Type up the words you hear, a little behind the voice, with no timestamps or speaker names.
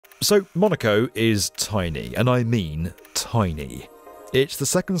So Monaco is tiny, and I mean tiny. It's the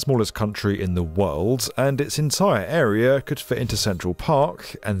second smallest country in the world, and its entire area could fit into Central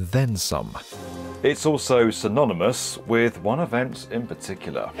Park and then some. It's also synonymous with one event in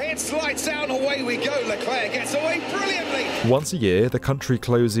particular. It's lights out and away we go. Leclerc gets away brilliantly. Once a year, the country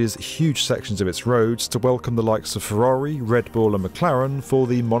closes huge sections of its roads to welcome the likes of Ferrari, Red Bull and McLaren for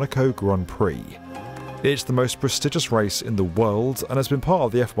the Monaco Grand Prix. It's the most prestigious race in the world and has been part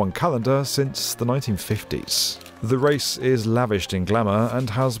of the F1 calendar since the 1950s. The race is lavished in glamour and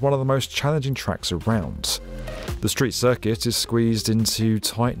has one of the most challenging tracks around. The street circuit is squeezed into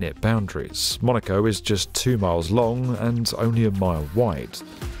tight-knit boundaries. Monaco is just 2 miles long and only a mile wide.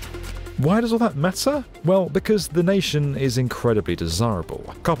 Why does all that matter? Well, because the nation is incredibly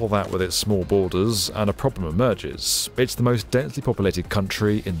desirable. Couple that with its small borders and a problem emerges. It's the most densely populated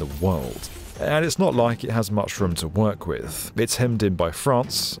country in the world. And it's not like it has much room to work with. It's hemmed in by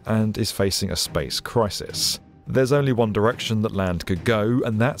France and is facing a space crisis. There's only one direction that land could go,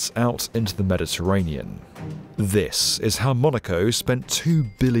 and that's out into the Mediterranean. This is how Monaco spent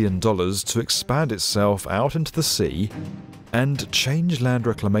 $2 billion to expand itself out into the sea and change land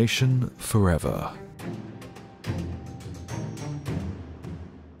reclamation forever.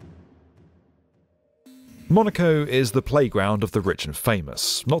 Monaco is the playground of the rich and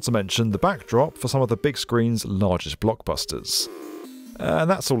famous, not to mention the backdrop for some of the big screen's largest blockbusters. And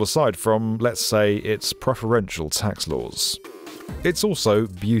that's all aside from, let's say, its preferential tax laws. It's also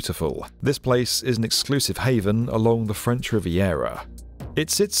beautiful. This place is an exclusive haven along the French Riviera. It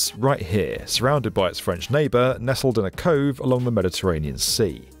sits right here, surrounded by its French neighbour, nestled in a cove along the Mediterranean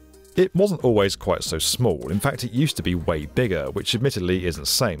Sea. It wasn't always quite so small, in fact it used to be way bigger, which admittedly isn't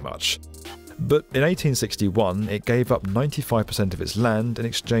saying much. But in 1861 it gave up 95% of its land in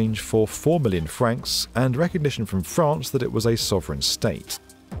exchange for 4 million francs and recognition from France that it was a sovereign state.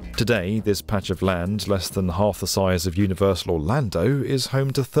 Today, this patch of land, less than half the size of Universal Orlando, is home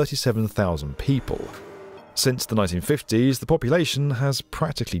to 37,000 people. Since the 1950s, the population has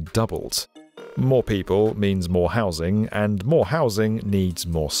practically doubled. More people means more housing, and more housing needs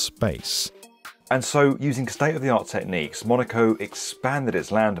more space. And so, using state-of-the-art techniques, Monaco expanded its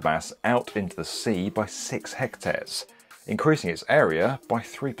landmass out into the sea by 6 hectares, increasing its area by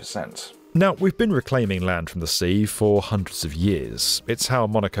 3%. Now, we've been reclaiming land from the sea for hundreds of years. It's how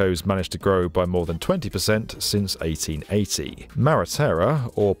Monaco's managed to grow by more than 20% since 1880.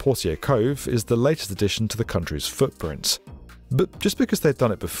 Mareterra, or Portier Cove, is the latest addition to the country's footprint. But just because they've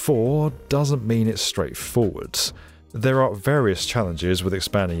done it before doesn't mean it's straightforward. There are various challenges with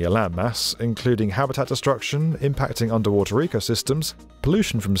expanding your landmass, including habitat destruction, impacting underwater ecosystems,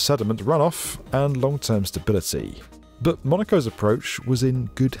 pollution from sediment runoff, and long-term stability. But Monaco's approach was in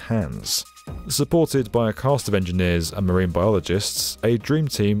good hands. Supported by a cast of engineers and marine biologists, a dream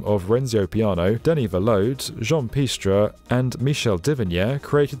team of Renzo Piano, Denis Valode, Jean Pistre, and Michel Divinier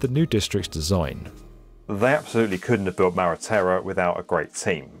created the new district's design. They absolutely couldn't have built Mareterra without a great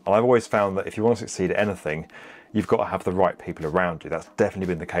team, and I've always found that if you want to succeed at anything, you've got to have the right people around you. That's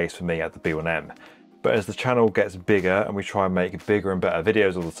definitely been the case for me at the B1M. But as the channel gets bigger and we try and make bigger and better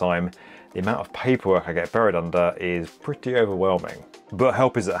videos all the time, the amount of paperwork I get buried under is pretty overwhelming. But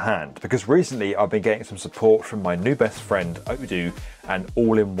help is at hand, because recently I've been getting some support from my new best friend Odoo, an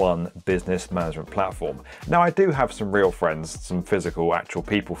all-in-one business management platform. Now I do have some real friends, some physical, actual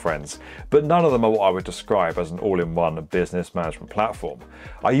people friends, but none of them are what I would describe as an all-in-one business management platform.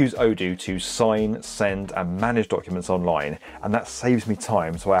 I use Odoo to sign, send and manage documents online, and that saves me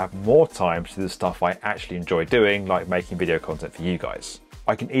time, so I have more time to do the stuff I actually enjoy doing, like making video content for you guys.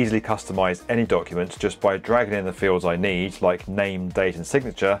 I can easily customize any document just by dragging in the fields I need, like name, date and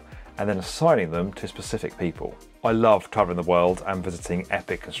signature, and then assigning them to specific people. I love traveling the world and visiting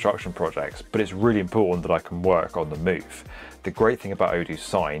epic construction projects, but it's really important that I can work on the move. The great thing about Odoo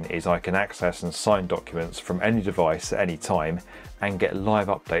Sign is I can access and sign documents from any device at any time and get live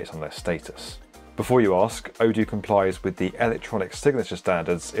updates on their status. Before you ask, Odoo complies with the electronic signature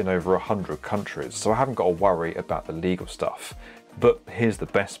standards in over 100 countries, so I haven't got to worry about the legal stuff. But here's the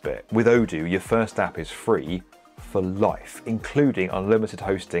best bit. With Odoo, your first app is free for life, including unlimited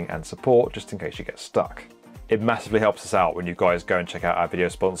hosting and support just in case you get stuck. It massively helps us out when you guys go and check out our video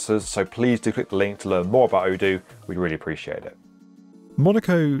sponsors, so please do click the link to learn more about Odoo. We'd really appreciate it.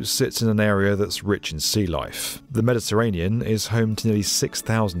 Monaco sits in an area that's rich in sea life. The Mediterranean is home to nearly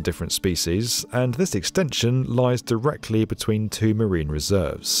 6,000 different species, and this extension lies directly between 2 marine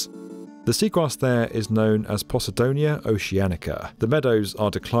reserves. The seagrass there is known as Posidonia oceanica. The meadows are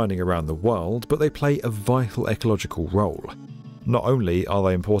declining around the world, but they play a vital ecological role. Not only are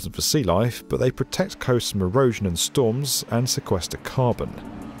they important for sea life, but they protect coasts from erosion and storms and sequester carbon.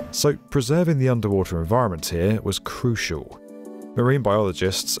 So preserving the underwater environment here was crucial. Marine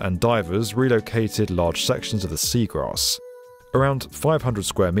biologists and divers relocated large sections of the seagrass. Around 500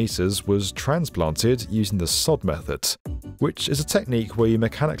 square meters was transplanted using the sod method, which is a technique where you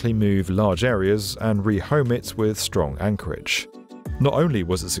mechanically move large areas and rehome it with strong anchorage. Not only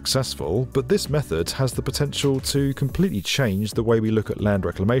was it successful, but this method has the potential to completely change the way we look at land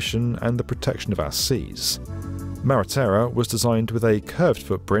reclamation and the protection of our seas. Mareterra was designed with a curved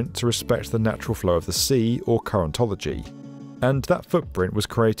footprint to respect the natural flow of the sea or currentology, and that footprint was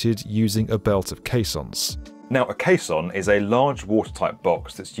created using a belt of caissons. Now, a caisson is a large watertight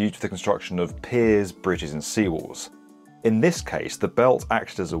box that's used for the construction of piers, bridges and seawalls. In this case, the belt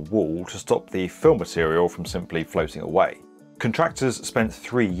acted as a wall to stop the fill material from simply floating away. Contractors spent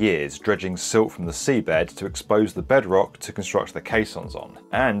 3 years dredging silt from the seabed to expose the bedrock to construct the caissons on,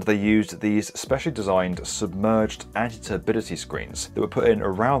 and they used these specially designed submerged anti-turbidity screens that were put in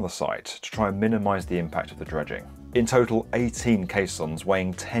around the site to try and minimise the impact of the dredging. In total, 18 caissons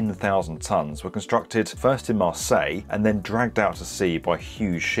weighing 10,000 tonnes were constructed first in Marseille and then dragged out to sea by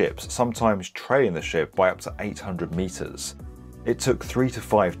huge ships, sometimes trailing the ship by up to 800 metres. It took 3 to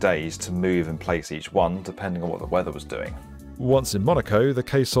 5 days to move and place each one, depending on what the weather was doing. Once in Monaco, the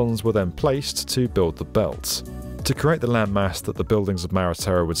caissons were then placed to build the belt. To create the landmass that the buildings of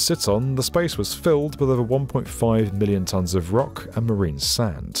Mareterra would sit on, the space was filled with over 1.5 million tonnes of rock and marine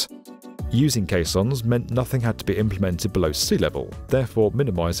sand. Using caissons meant nothing had to be implemented below sea level, therefore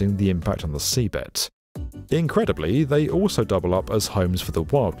minimising the impact on the seabed. Incredibly, they also double up as homes for the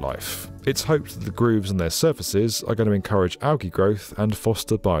wildlife. It's hoped that the grooves on their surfaces are going to encourage algae growth and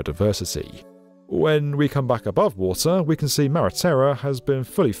foster biodiversity. When we come back above water, we can see Mareterra has been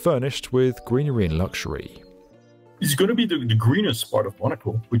fully furnished with greenery and luxury. It's going to be the greenest part of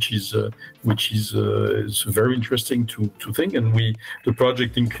Monaco, which is very interesting to think. And the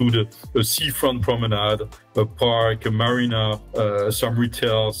project include a seafront promenade, a park, a marina, some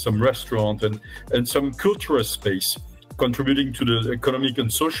retail, some restaurant, and some cultural space, contributing to the economic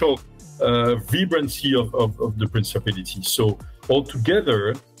and social vibrancy of the Principality. So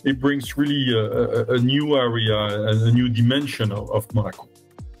altogether, it brings really a new area and a new dimension of Monaco.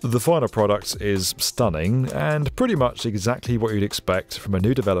 The final product is stunning and pretty much exactly what you'd expect from a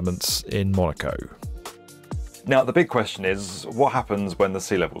new development in Monaco. Now, the big question is, what happens when the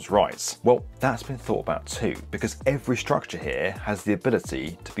sea levels rise? Well, that's been thought about too, because every structure here has the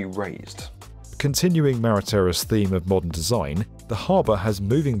ability to be raised. Continuing Mareterra's theme of modern design, the harbour has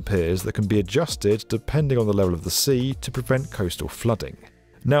moving piers that can be adjusted depending on the level of the sea to prevent coastal flooding.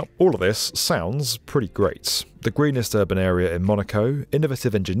 Now, all of this sounds pretty great. The greenest urban area in Monaco,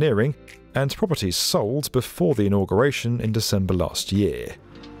 innovative engineering, and properties sold before the inauguration in December last year.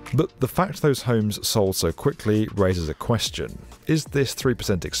 But the fact those homes sold so quickly raises a question. Is this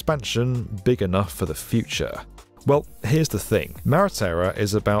 3% expansion big enough for the future? Well, here's the thing. Mareterra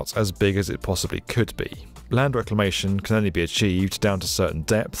is about as big as it possibly could be. Land reclamation can only be achieved down to certain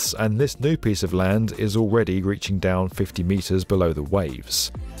depths, and this new piece of land is already reaching down 50 metres below the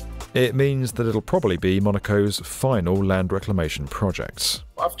waves. It means that it'll probably be Monaco's final land reclamation project.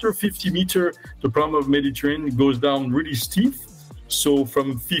 After 50 meters, the problem of Mediterranean goes down really steep. So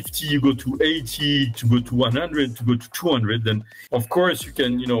from 50, you go to 80, to go to 100, to go to 200. Then, of course, you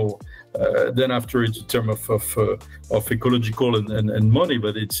can, then after it's a term of ecological and money,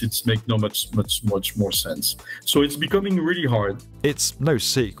 but it's make no much more sense. So it's becoming really hard. It's no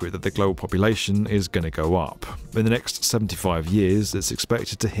secret that the global population is going to go up. In the next 75 years, it's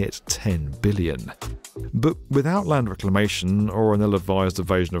expected to hit 10 billion. But without land reclamation or an ill-advised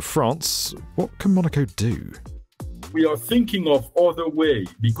invasion of France, what can Monaco do? We are thinking of other way,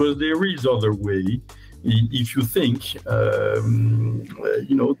 because there is other way, if you think, to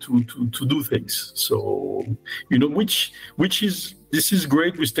do things. So, which is, this is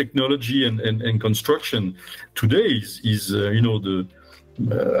great with technology and construction. Today is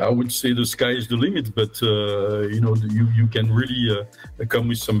I would say the sky is the limit, but you can really come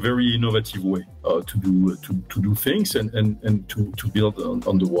with some very innovative way to do things and to build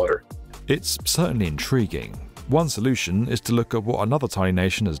on the water. It's certainly intriguing. One solution is to look at what another tiny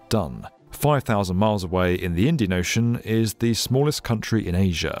nation has done. 5,000 miles away in the Indian Ocean is the smallest country in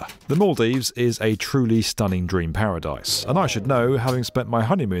Asia. The Maldives is a truly stunning dream paradise, and I should know, having spent my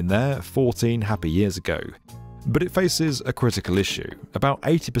honeymoon there 14 happy years ago. But it faces a critical issue. About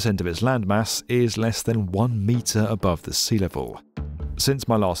 80% of its landmass is less than 1 metre above the sea level. Since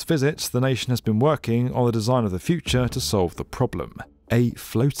my last visit, the nation has been working on the design of the future to solve the problem. A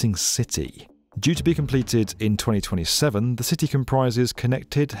floating city. Due to be completed in 2027, the city comprises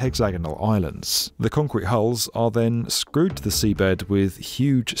connected hexagonal islands. The concrete hulls are then screwed to the seabed with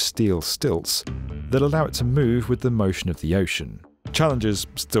huge steel stilts that allow it to move with the motion of the ocean. Challenges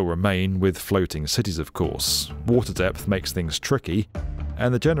still remain with floating cities, of course. Water depth makes things tricky,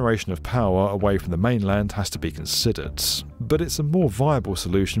 and the generation of power away from the mainland has to be considered. But it's a more viable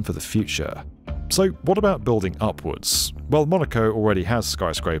solution for the future. So what about building upwards? Well, Monaco already has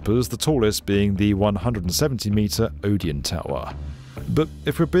skyscrapers, the tallest being the 170-metre Odeon Tower. But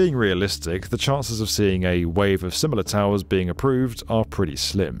if we're being realistic, the chances of seeing a wave of similar towers being approved are pretty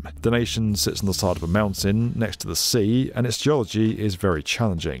slim. The nation sits on the side of a mountain next to the sea, and its geology is very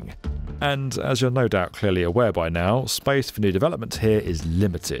challenging. And as you're no doubt clearly aware by now, space for new development here is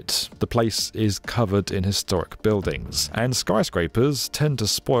limited. The place is covered in historic buildings, and skyscrapers tend to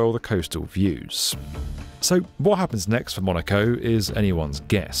spoil the coastal views. So what happens next for Monaco is anyone's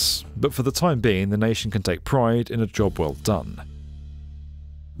guess, but for the time being the nation can take pride in a job well done.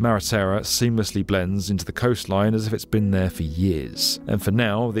 Mareterra seamlessly blends into the coastline as if it's been there for years, and for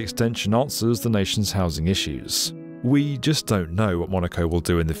now the extension answers the nation's housing issues. We just don't know what Monaco will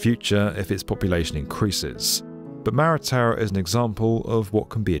do in the future if its population increases, but Mareterra is an example of what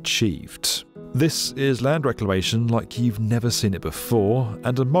can be achieved. This is land reclamation like you've never seen it before,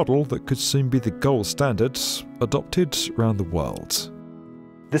 and a model that could soon be the gold standard, adopted around the world.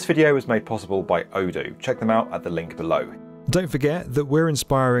 This video was made possible by Odoo. Check them out at the link below. Don't forget that we're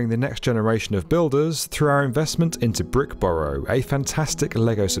inspiring the next generation of builders through our investment into BrickBorrow, a fantastic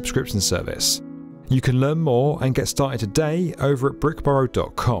LEGO subscription service. You can learn more and get started today over at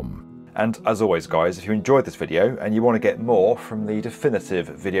brickborrow.com. And as always guys, if you enjoyed this video and you want to get more from the definitive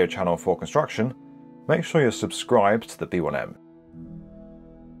video channel for construction, make sure you're subscribed to the B1M.